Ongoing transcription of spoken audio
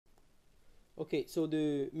Okay, so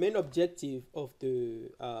the main objective of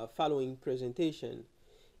the following presentation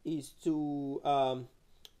is to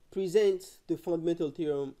present the fundamental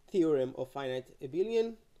theorem of finite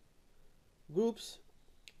abelian groups.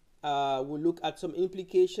 We'll look at some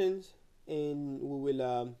implications, and we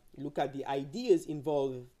will look at the ideas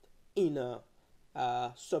involved in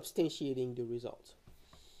substantiating the result.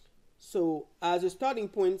 So as a starting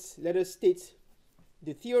point, let us state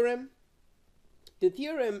the theorem. The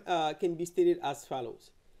theorem can be stated as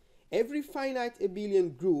follows. Every finite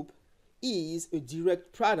abelian group is a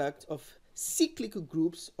direct product of cyclic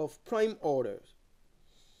groups of prime orders,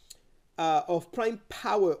 of prime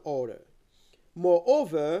power order.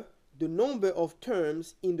 Moreover, the number of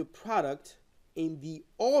terms in the product and the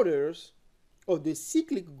orders of the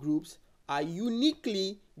cyclic groups are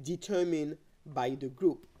uniquely determined by the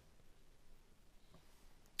group.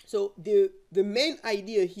 So the main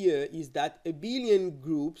idea here is that abelian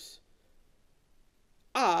groups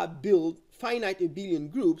are built, finite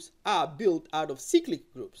abelian groups are built out of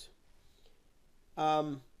cyclic groups.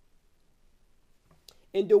 And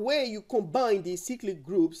the way you combine these cyclic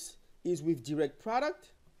groups is with direct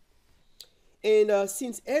product. And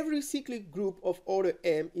since every cyclic group of order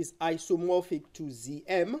M is isomorphic to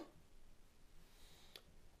Zm,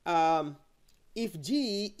 if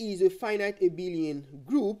G is a finite abelian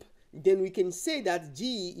group, then we can say that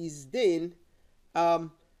G is then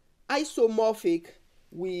isomorphic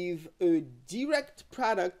with a direct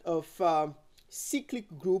product of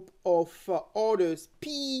cyclic group of orders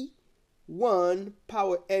P1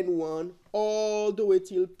 power n1 all the way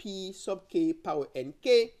till P sub k power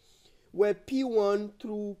nk, where P1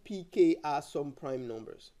 through Pk are some prime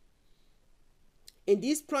numbers. And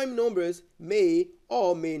these prime numbers may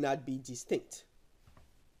or may not be distinct.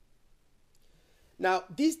 Now,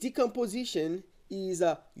 this decomposition is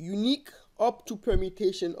a unique up to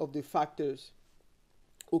permutation of the factors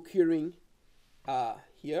occurring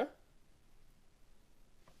here.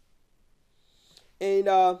 And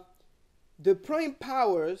the prime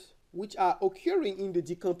powers which are occurring in the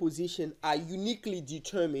decomposition are uniquely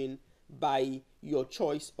determined by your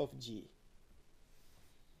choice of G.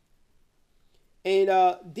 And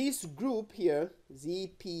this group here,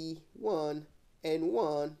 ZP1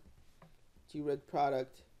 N1, direct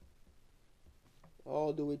product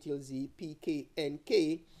all the way till ZPK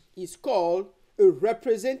NK, is called a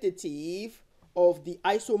representative of the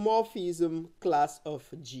isomorphism class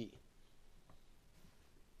of G.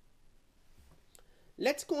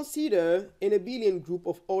 Let's consider an abelian group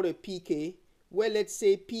of order Pk, where let's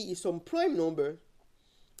say P is some prime number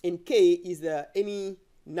and K is any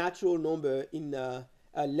natural number in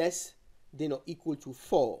less than or equal to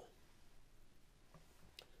 4.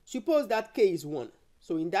 Suppose that K is 1.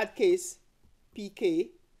 So in that case, Pk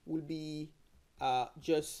will be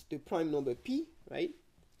just the prime number P, right?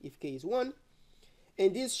 If K is 1.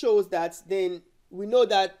 And this shows that then we know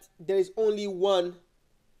that there is only one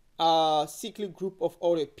cyclic group of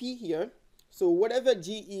order P here. So whatever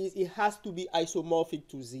G is, it has to be isomorphic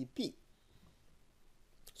to Zp.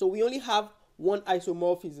 So we only have one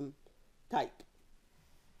isomorphism type.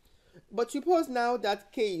 But suppose now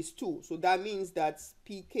that K is 2. So that means that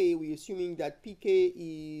Pk, we're assuming that Pk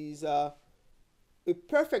is a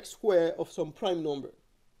perfect square of some prime number,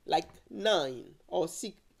 like 9 or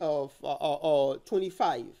 6 or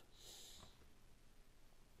 25.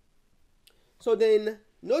 So then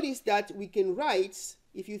notice that we can write,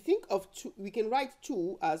 if you think of 2, we can write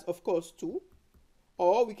 2 as, of course, 2.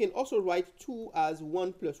 Or we can also write 2 as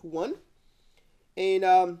 1 plus 1.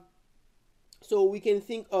 And so we can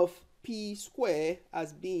think of P square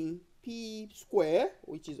as being P square,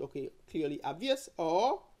 which is, okay, clearly obvious.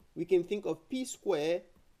 Or we can think of P square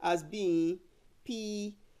as being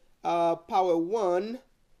P power 1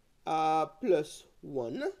 plus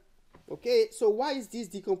 1. Okay, so why is this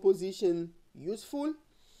decomposition useful?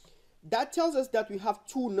 That tells us that we have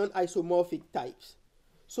two non-isomorphic types.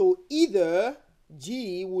 So either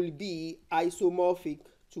G will be isomorphic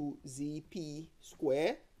to Zp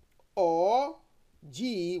square, or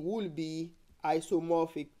G will be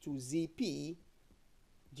isomorphic to Zp,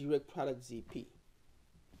 direct product Zp.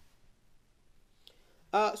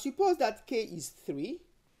 Suppose that K is 3.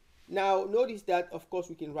 Now notice that, of course,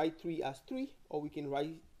 we can write 3 as 3, or we can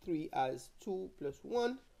write 3 as 2 plus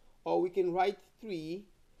 1, or we can write 3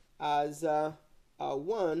 as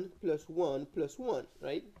 1 plus 1 plus 1,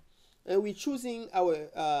 right? And we're choosing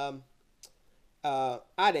our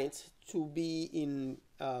addend to be in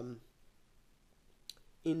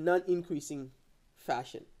non-increasing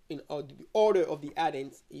fashion. The order of the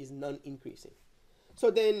addends is non-increasing. So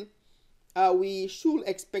then we should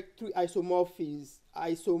expect three isomorphisms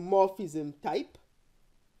isomorphism type.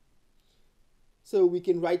 So we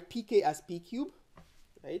can write pk as p cubed,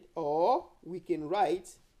 right? Or we can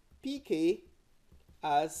write pk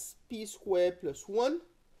as p squared plus 1,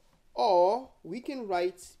 or we can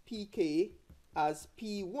write pk as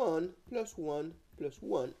p1 plus 1 plus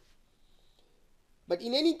 1. But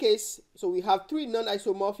in any case, so we have three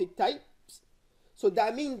non-isomorphic types. So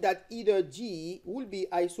that means that either G will be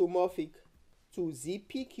isomorphic to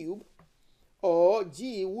zp cubed, or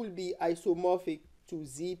G will be isomorphic to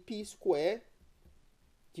zp squared,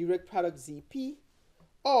 direct product zp,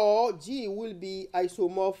 or G will be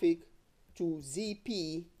isomorphic to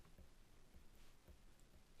zp,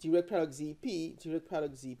 direct product zp, direct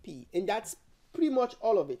product zp. And that's pretty much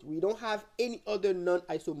all of it. We don't have any other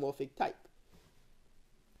non-isomorphic type.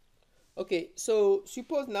 Okay, so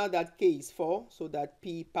suppose now that k is 4, so that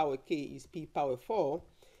p power k is p power 4,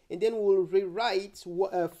 and then we'll rewrite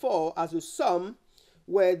 4 as a sum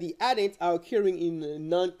where the addends are occurring in a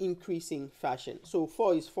non-increasing fashion. So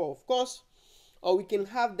 4 is 4, of course, or we can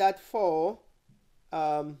have that 4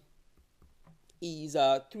 is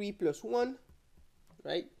 3 plus 1,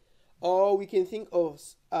 right? Or we can think of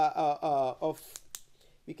 4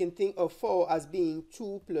 as being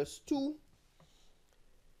 2 plus 2,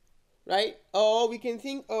 right? Or we can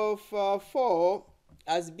think of 4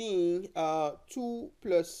 as being 2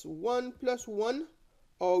 plus 1 plus 1,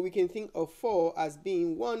 or we can think of 4 as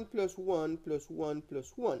being 1 plus 1 plus 1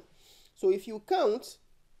 plus 1. So if you count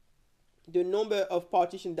the number of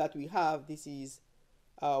partitions that we have, this is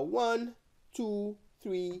 1, 2,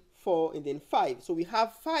 3, 4, and then 5. So we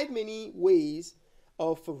have 5 many ways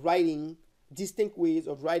of writing, distinct ways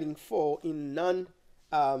of writing 4 in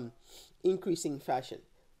non-increasing fashion,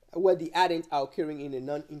 where the addends are occurring in a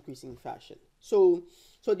non-increasing fashion. So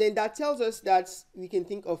then that tells us that we can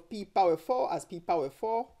think of p power 4 as p power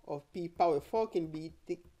 4, or p power 4 can be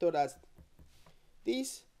thought as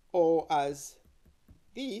this, or as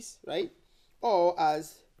this, right? Or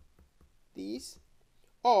as this,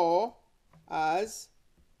 or as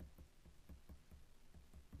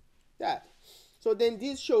that. So then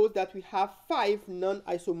this shows that we have 5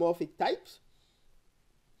 non-isomorphic types.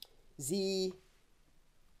 The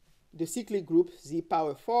cyclic group z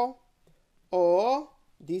power 4, or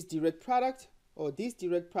this direct product, or this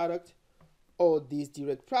direct product, or this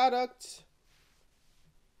direct product,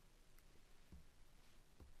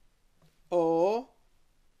 or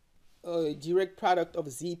a direct product of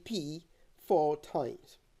zp 4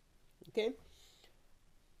 times. Okay.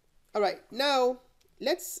 All right. Now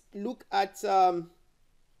let's look at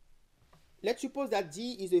let's suppose that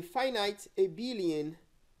G is a finite abelian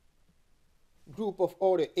group of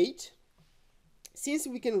order 8. Since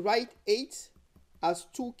we can write 8 as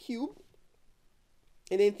 2 cubed,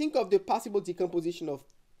 and then think of the possible decomposition of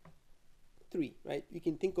 3, right? You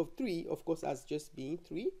can think of 3, of course, as just being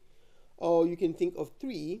 3, or you can think of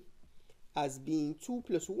 3 as being 2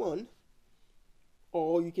 plus 1,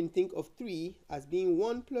 or you can think of 3 as being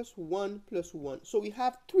 1 plus 1 plus 1. So we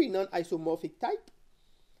have 3 non-isomorphic type.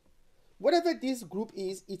 Whatever this group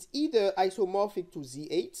is, it's either isomorphic to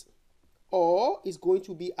Z8, or it's going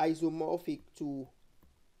to be isomorphic to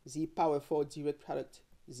Z power 4 direct product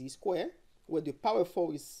Z square, where the power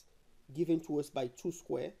 4 is given to us by 2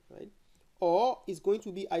 square, right? Or it's going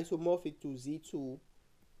to be isomorphic to Z2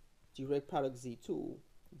 direct product Z2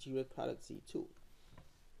 direct product Z2.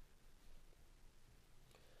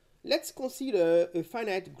 Let's consider a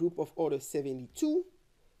finite group of order 72.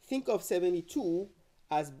 Think of 72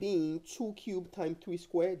 as being 2 cubed times 3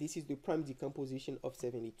 squared. This is the prime decomposition of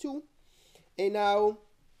 72. And now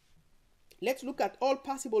let's look at all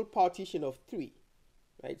possible partition of 3,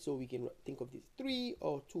 right? So we can think of this 3,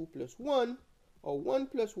 or 2 plus 1, or 1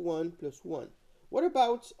 plus 1 plus 1. What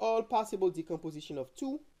about all possible decomposition of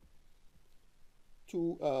 2?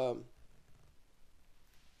 1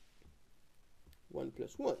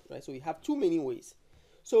 plus 1, right? So we have too many ways.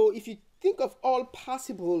 So if you think of all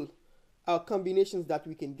possible combinations that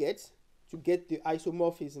we can get to get the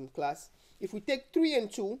isomorphism class, if we take 3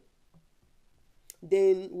 and 2,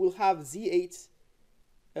 then we'll have Z8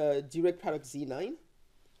 direct product Z9.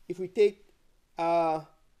 If we take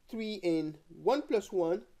 3 and 1 plus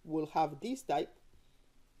 1, we'll have this type,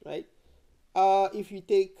 right? If we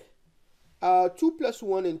take 2 plus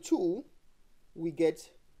 1 and 2, we get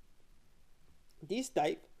this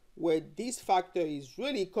type, where this factor is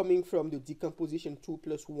really coming from the decomposition 2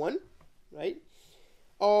 plus 1, right?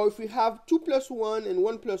 Or if we have 2 plus 1 and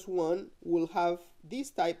 1 plus 1, we'll have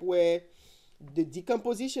this type where the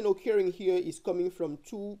decomposition occurring here is coming from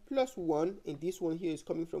 2 plus 1, and this one here is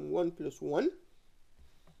coming from 1 plus 1.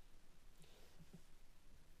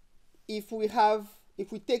 If we have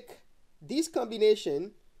if we take this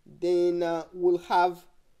combination, then we'll have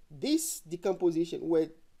this decomposition where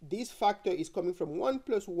this factor is coming from 1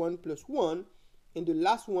 plus 1 plus 1, and the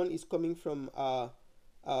last one is coming from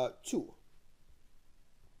 2,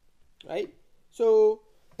 right? So,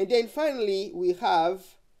 and then finally we have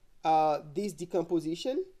this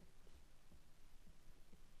decomposition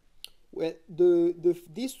where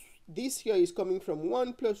this here is coming from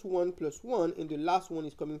 1 plus 1 plus 1, and the last one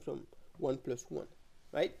is coming from 1 plus 1,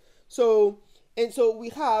 right? So, and so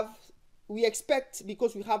we expect,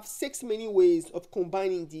 because we have 6 many ways of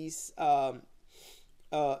combining these the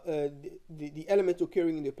elements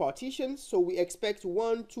occurring in the partitions, so we expect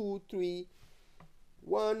 1, 2, 3,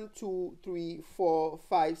 4,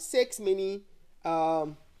 5, 6 many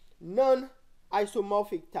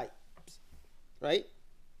non-isomorphic types, right?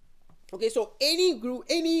 Okay, so any group,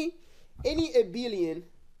 any abelian,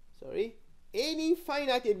 any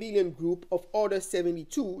finite abelian group of order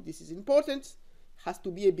 72, this is important, has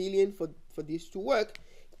to be abelian for this to work,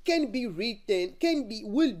 will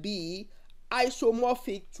be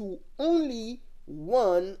isomorphic to only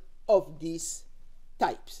one of these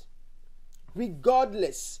types,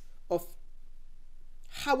 regardless of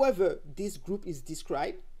however this group is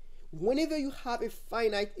described. Whenever you have a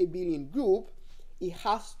finite abelian group, it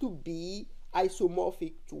has to be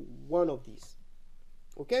isomorphic to one of these.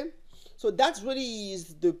 Okay, so that's really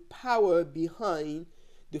is the power behind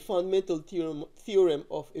the fundamental theorem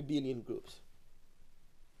of abelian groups.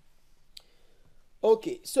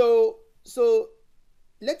 Okay, so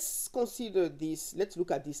let's consider this. Let's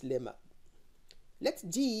look at this lemma. Let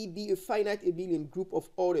G be a finite abelian group of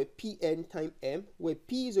order Pn times M, where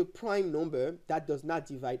P is a prime number that does not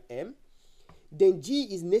divide M. Then G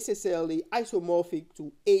is necessarily isomorphic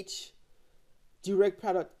to H direct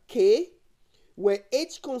product K, where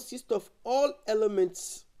H consists of all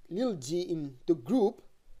elements little g in the group,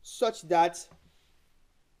 such that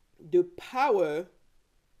the power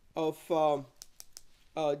of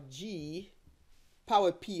G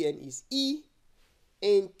power Pn is E,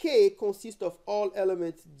 and K consists of all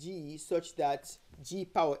elements G such that G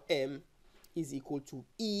power M is equal to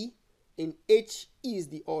E, and H is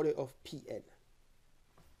the order of Pn.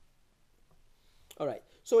 All right,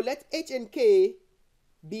 so let H and K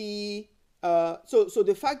be, so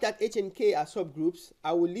the fact that H and K are subgroups,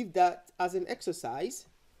 I will leave that as an exercise.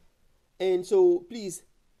 And so please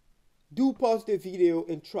do pause the video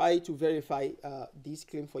and try to verify this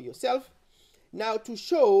claim for yourself. Now, to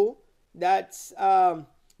show that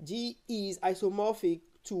G is isomorphic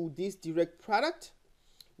to this direct product,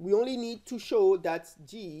 we only need to show that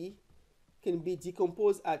G can be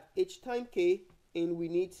decomposed at H times K, and we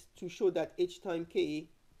need to show that H times K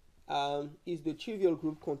is the trivial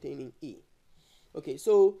group containing E. Okay,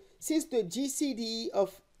 so since the GCD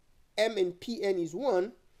of M and Pn is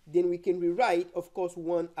 1, then we can rewrite, of course,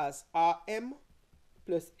 1 as Rm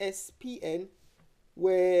plus Spn,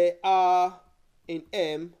 where R and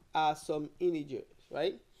M are some integers,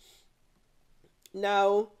 right?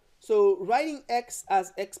 Now, so writing x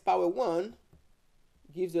as x power 1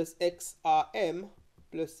 gives us xrm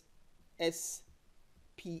plus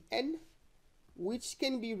spn, which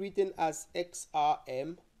can be written as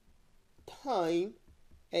xrm times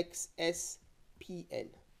xspn.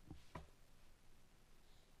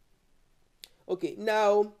 Okay,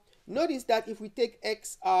 now notice that if we take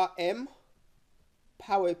xrm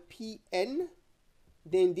power pn,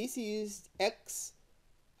 then this is x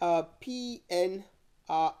pn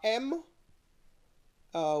rm.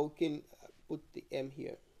 We can put the m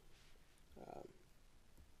here,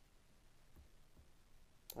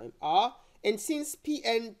 time r, and since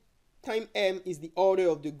pn time m is the order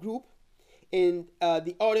of the group, and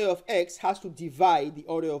the order of x has to divide the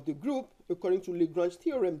order of the group, according to Lagrange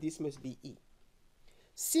theorem, this must be E.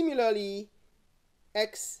 Similarly,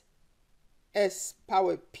 x s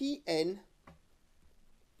power pn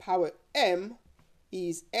power m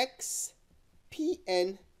is x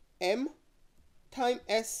pn m times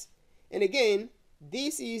s, and again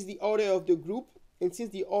this is the order of the group, and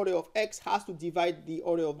since the order of x has to divide the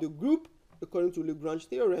order of the group according to Lagrange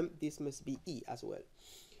theorem, this must be E as well.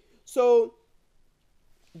 So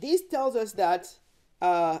this tells us that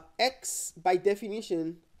x by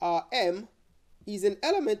definition Rm is an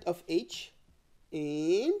element of H,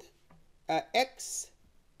 and x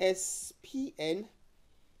spn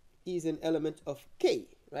is an element of K,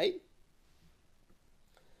 right?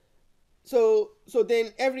 So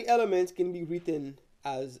then every element can be written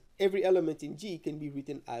as, every element in G can be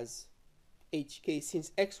written as HK,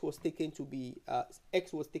 since x was taken to be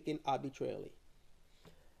x was taken arbitrarily.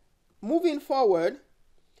 Moving forward,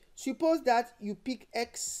 suppose that you pick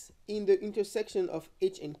x in the intersection of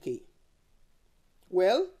h and k.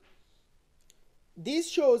 Well,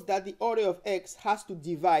 this shows that the order of x has to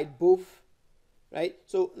divide both, right?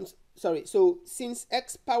 So since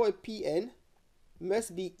x power pn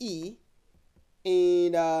must be e,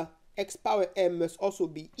 and x power m must also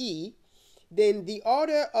be e, then the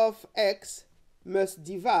order of x must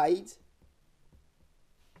divide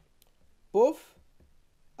both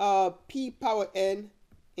p power n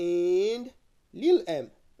and lil m,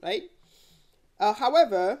 right?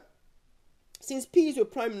 However, since p is a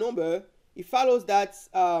prime number, it follows that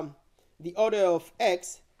the order of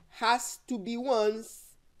x has to be 1,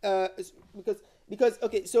 because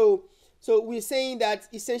okay, so we're saying that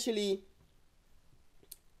essentially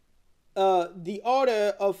the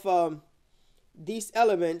order of this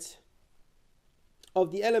element,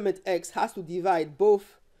 of the element x, has to divide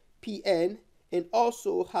both pn and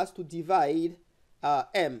also has to divide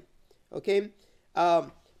m. Okay,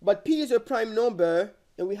 but p is a prime number,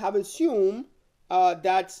 and we have assumed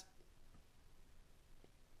that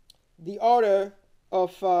the order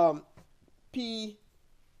of p,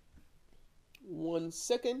 1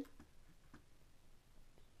 second,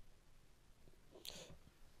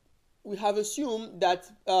 we have assumed that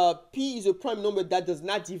p is a prime number that does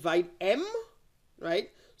not divide m,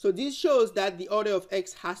 right? So this shows that the order of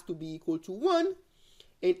x has to be equal to 1,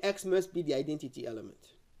 and x must be the identity element.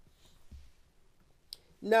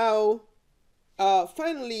 Now,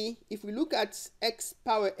 finally, if we look at x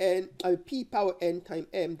power n, p power n times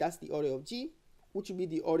m, that's the order of g, which will be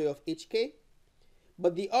the order of hk.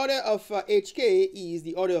 But the order of hk is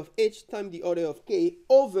the order of h times the order of k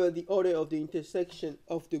over the order of the intersection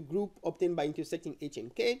of the group obtained by intersecting h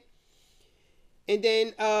and k. And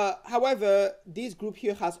then, however, this group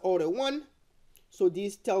here has order 1. So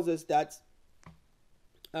this tells us that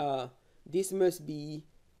this must be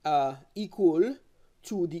equal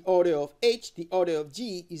to the order of h. The order of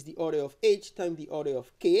g is the order of h times the order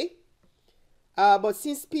of k. But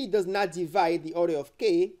since p does not divide the order of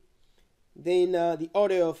k, then the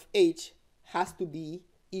order of h has to be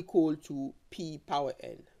equal to p power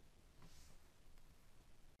n.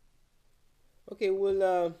 Okay,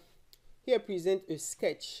 we'll here present a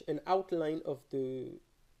sketch, an outline of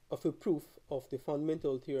a proof of the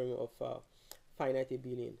fundamental theorem of finite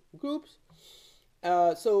abelian groups.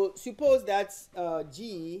 So suppose that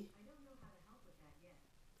G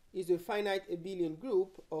is a finite abelian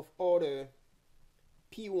group of order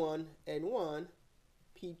P1 and 1,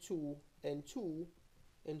 P2 and 2,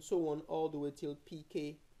 and so on all the way till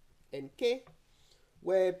Pk and K,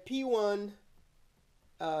 where P1,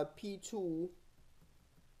 P2,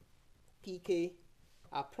 Pk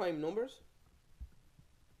are prime numbers.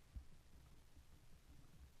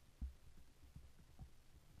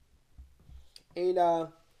 And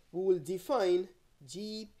we will define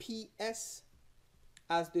GPS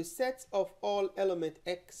as the set of all element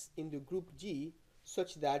x in the group G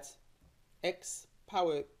such that x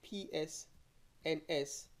power ps and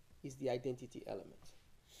s is the identity element.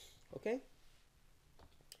 Okay?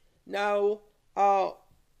 Now,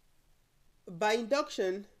 by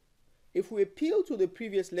induction, if we appeal to the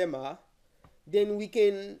previous lemma, then we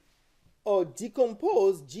can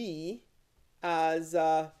decompose G as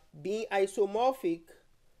being isomorphic.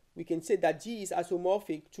 We can say that G is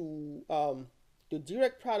isomorphic to the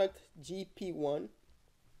direct product GP1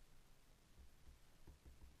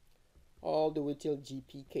 all the way till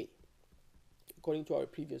GPK, according to our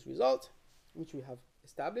previous result, which we have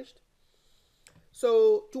established.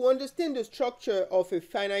 So to understand the structure of a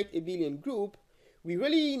finite abelian group, we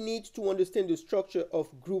really need to understand the structure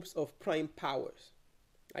of groups of prime powers.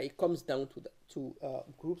 It comes down to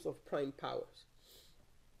groups of prime powers.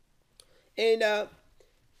 And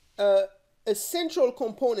a central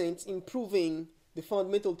component in proving the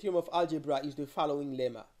fundamental theorem of algebra is the following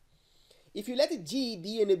lemma. If you let G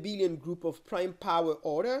be an abelian group of prime power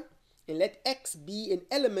order, and let X be an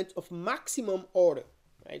element of maximum order,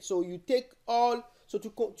 right? So you take all, so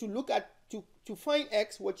to find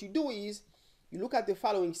X, what you do is you look at the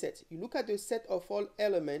following set. You look at the set of all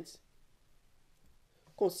elements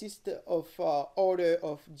consist of order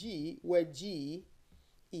of G, where G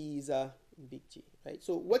is big G, right?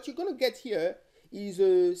 So what you're going to get here is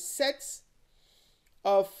a set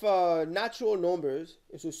of natural numbers.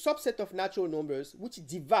 It's a subset of natural numbers which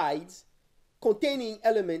divides, containing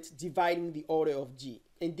elements dividing the order of G.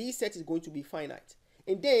 And this set is going to be finite.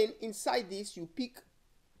 And then inside this, you pick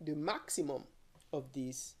the maximum of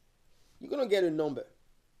this. You're going to get a number.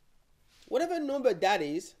 Whatever number that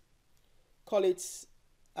is, call it,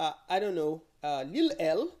 I don't know, lil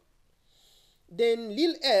L. Then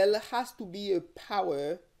lil L has to be a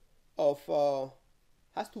power of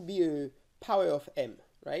has to be a power of m,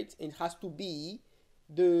 right? It has to be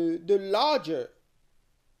the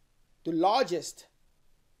largest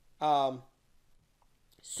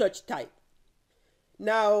such type.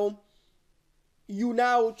 Now you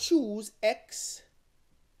now choose x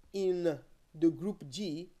in the group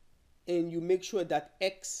G, and you make sure that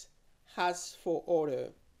x has for order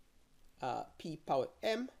p power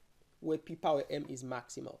m, where p power m is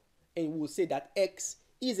maximal, and we'll say that x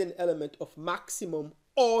is an element of maximum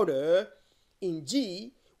order in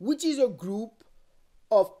G, which is a group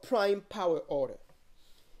of prime power order.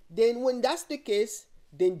 Then when that's the case,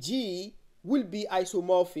 then G will be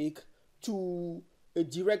isomorphic to a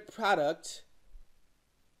direct product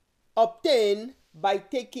obtained by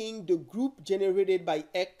taking the group generated by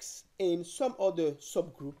X and some other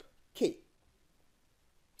subgroup K.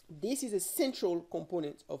 This is a central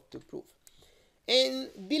component of the proof. And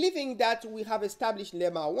believing that we have established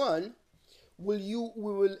lemma 1, we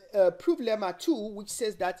will prove lemma 2, which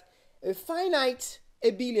says that a finite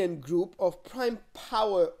abelian group of prime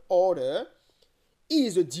power order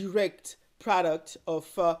is a direct product of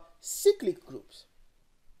cyclic groups.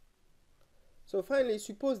 So finally,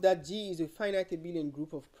 suppose that G is a finite abelian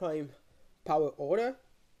group of prime power order,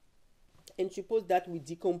 and suppose that we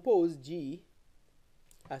decompose G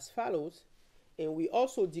as follows, and we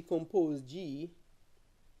also decompose G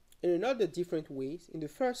in another different ways. In the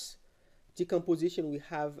first decomposition, we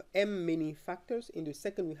have m many factors. In the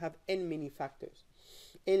second, we have n many factors.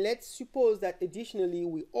 And let's suppose that additionally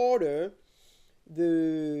we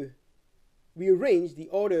arrange the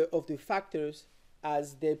order of the factors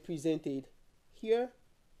as they're presented here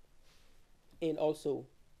and also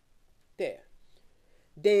there.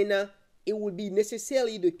 Then it would be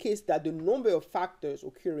necessarily the case that the number of factors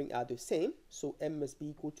occurring are the same, so m must be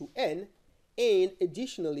equal to n, and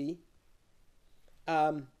additionally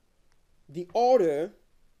the order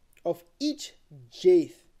of each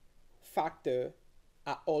jth factor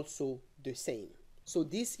are also the same. So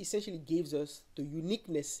this essentially gives us the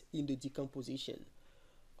uniqueness in the decomposition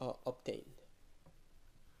obtained.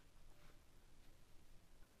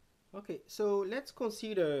 Okay, so let's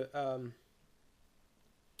consider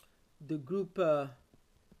the group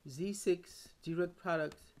Z6, direct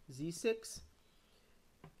product Z6,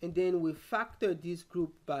 and then we factor this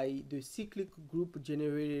group by the cyclic group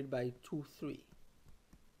generated by 2, 3.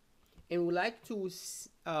 And we like to,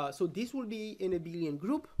 so this will be an abelian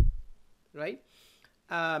group, right?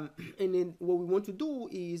 And then what we want to do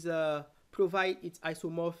is provide its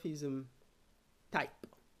isomorphism type.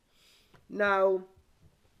 Now,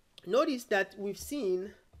 notice that we've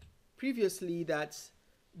seen previously that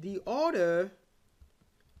the order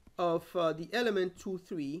of the element 2,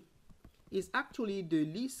 3 is actually the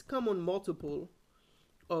least common multiple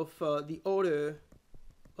of the order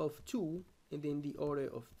of 2 and then the order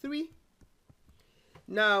of 3.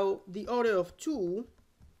 Now, the order of 2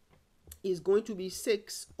 is going to be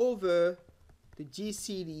 6 over the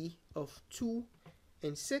GCD of 2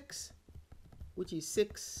 and 6, which is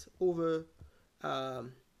 6 over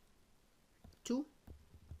 2,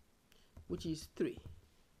 which is 3.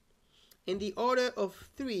 And the order of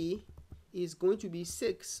 3 is going to be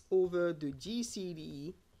 6 over the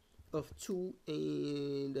GCD of 2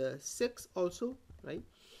 and 6 also, right?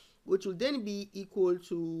 Which will then be equal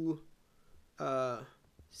to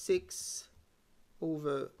 6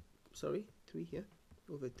 over, 3 here,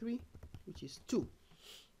 over 3, which is 2.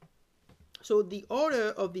 So the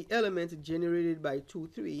order of the element generated by 2,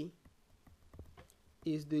 3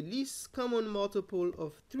 is the least common multiple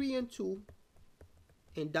of 3 and 2,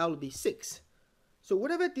 and that will be 6. So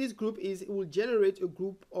whatever this group is, it will generate a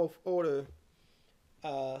group of order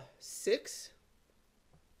 6.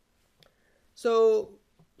 So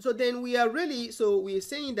then we are really, so we are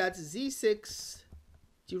saying that Z6,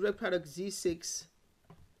 direct product Z6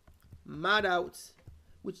 mod out,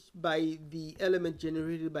 which by the element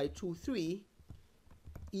generated by 2, 3,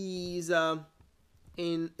 is an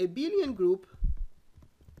abelian group,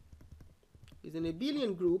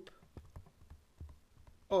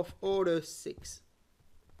 of order 6,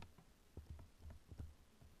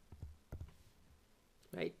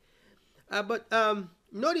 right? But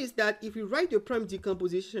notice that if we write the prime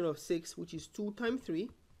decomposition of 6, which is 2 times 3,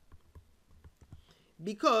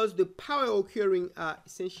 because the power occurring are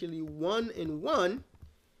essentially 1 and 1,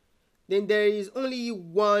 then there is only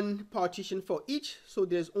one partition for each, so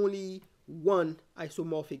there's only one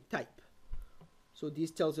isomorphic type. So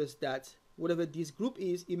this tells us that whatever this group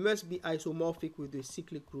is, it must be isomorphic with the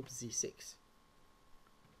cyclic group Z6.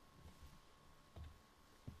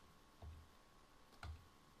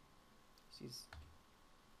 This is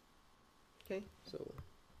okay, so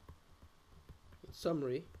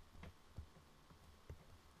summary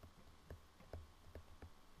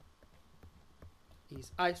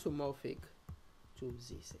is isomorphic to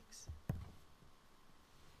Z6.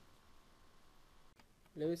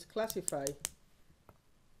 Let's classify.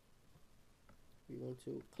 We want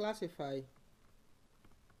to classify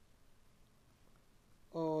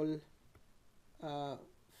all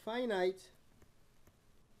finite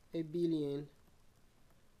abelian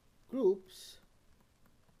groups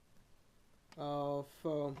of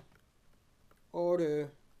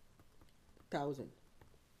order 1000.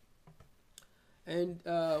 And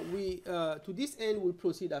to this end, we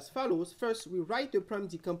proceed as follows. First, we write the prime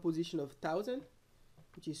decomposition of 1000,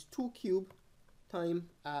 which is 2 cubed times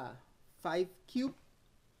 5 cubed.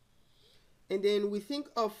 And then we think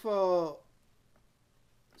of,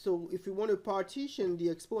 so if we want to partition the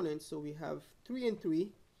exponents, so we have 3 and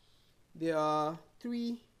 3. There are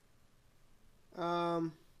 3,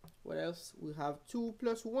 what else? We have 2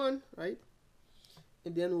 plus 1, right?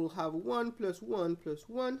 And then we'll have 1 plus 1 plus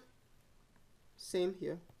 1. Same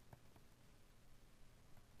here.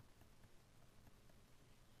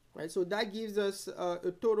 Right, so that gives us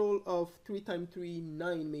a total of 3 times 3,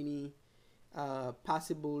 9 many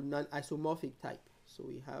possible non-isomorphic type. So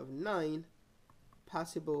we have 9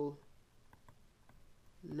 possible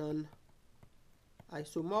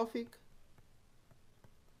non-isomorphic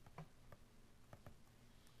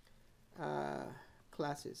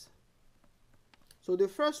classes. So the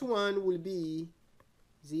first one will be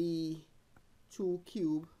Z2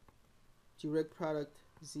 cube direct product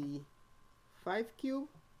Z5 cube.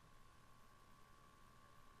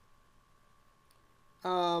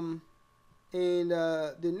 And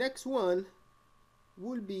the next one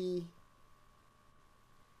will be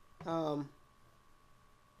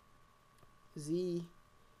Z2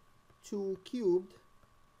 cubed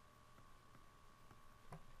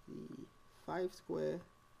Z5 square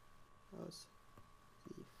plus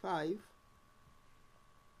Z5.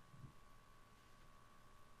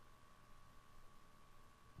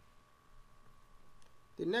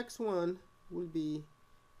 The next one will be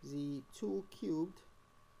Z2 cubed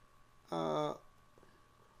cross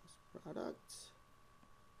product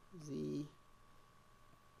Z5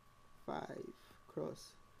 cross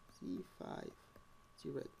Z5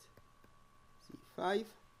 direct Z5.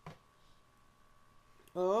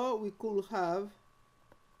 Or we could have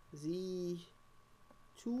Z2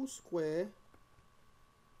 square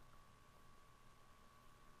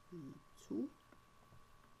Z2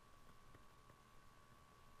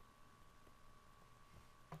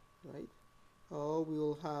 right, or we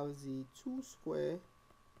will have Z2 square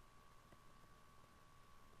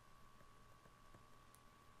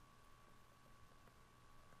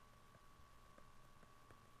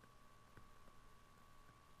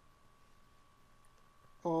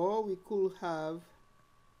or we could have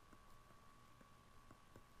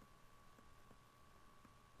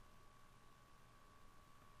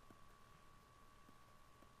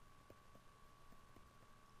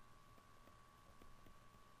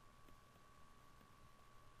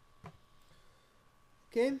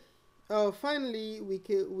okay. Finally,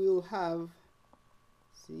 we'll have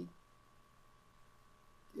see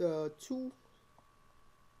 2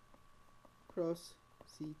 cross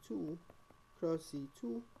C2 cross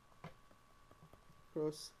Z2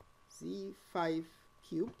 cross Z5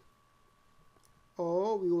 cubed,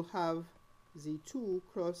 or we will have Z2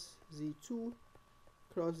 cross Z2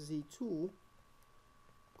 cross Z2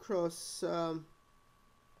 cross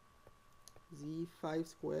Z5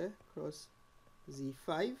 square cross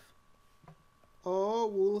Z5, or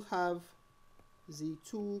we'll have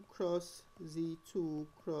Z2 cross Z2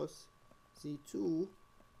 cross Z2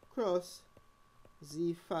 cross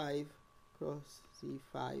Z5 cross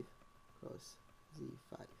Z5 cross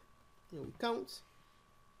Z5. And we count.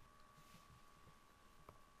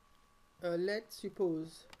 Let's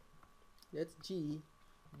suppose let G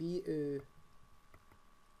be a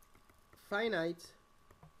finite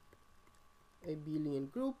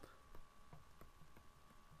abelian group,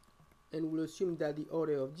 and we'll assume that the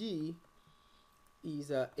order of G is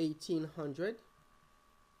 1800.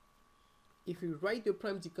 If we write the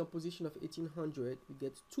prime decomposition of 1800, we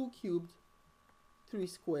get 2 cubed 3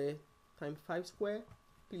 square times 5 square.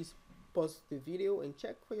 Please pause the video and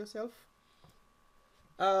check for yourself.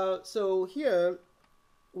 So here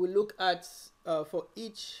we look at for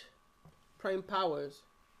each prime powers,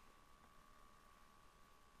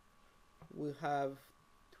 we have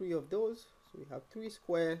 3 of those. So we have 3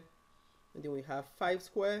 square, and then we have 5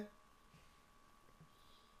 square.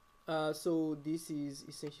 So this is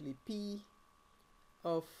essentially P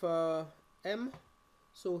of M.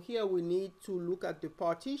 So here we need to look at the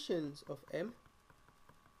partitions of M.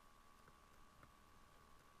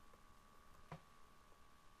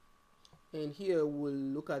 And here we'll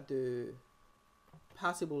look at the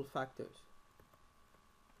possible factors.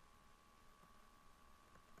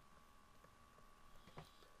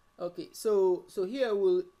 Okay, so here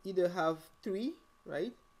we'll either have 3,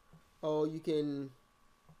 right? Or you can,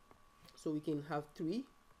 so we can have 3,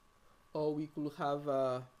 or we could have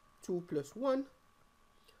 2 plus 1,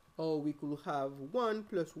 or we could have 1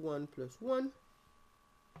 plus 1 plus 1.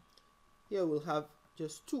 Here we'll have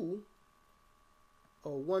just 2,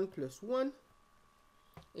 or 1 plus 1,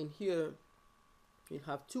 and here we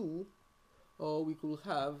have 2, or we could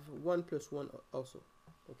have 1 plus 1 also.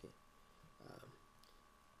 Okay.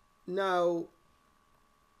 Now,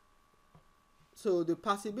 so the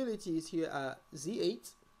possibilities here are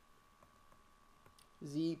z8,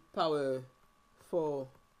 z power 4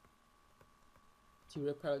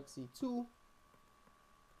 direct product z2,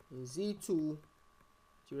 and z2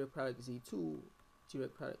 direct product z2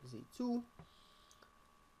 direct product z2,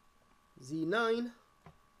 z9,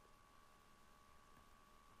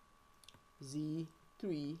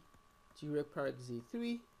 z3 direct product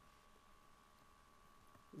z3,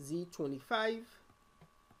 z25,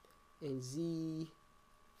 and z5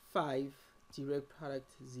 direct product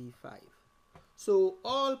z5. So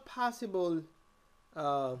all possible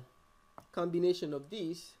combination of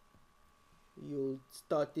these, you'll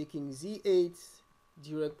start taking z8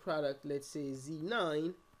 direct product, let's say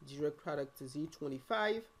z9 direct product to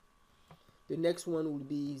z25. The next one will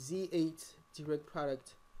be z8 direct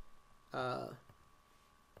product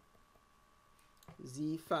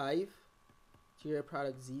z5 direct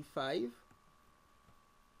product z5,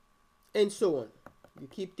 and so on. You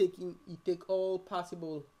keep taking, you take all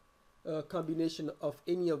possible combination of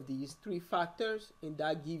any of these 3 factors, and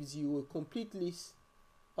that gives you a complete list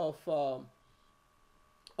of all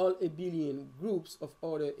abelian groups of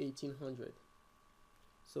order 1800.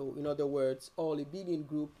 So in other words, all abelian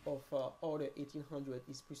group of order 1800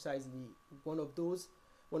 is precisely one of those.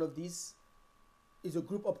 One of these is a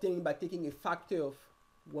group obtained by taking a factor of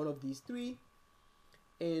one of these 3,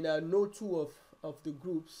 and no 2 of the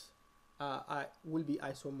groups will be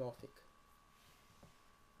isomorphic.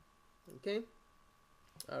 Okay,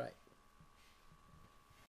 all right.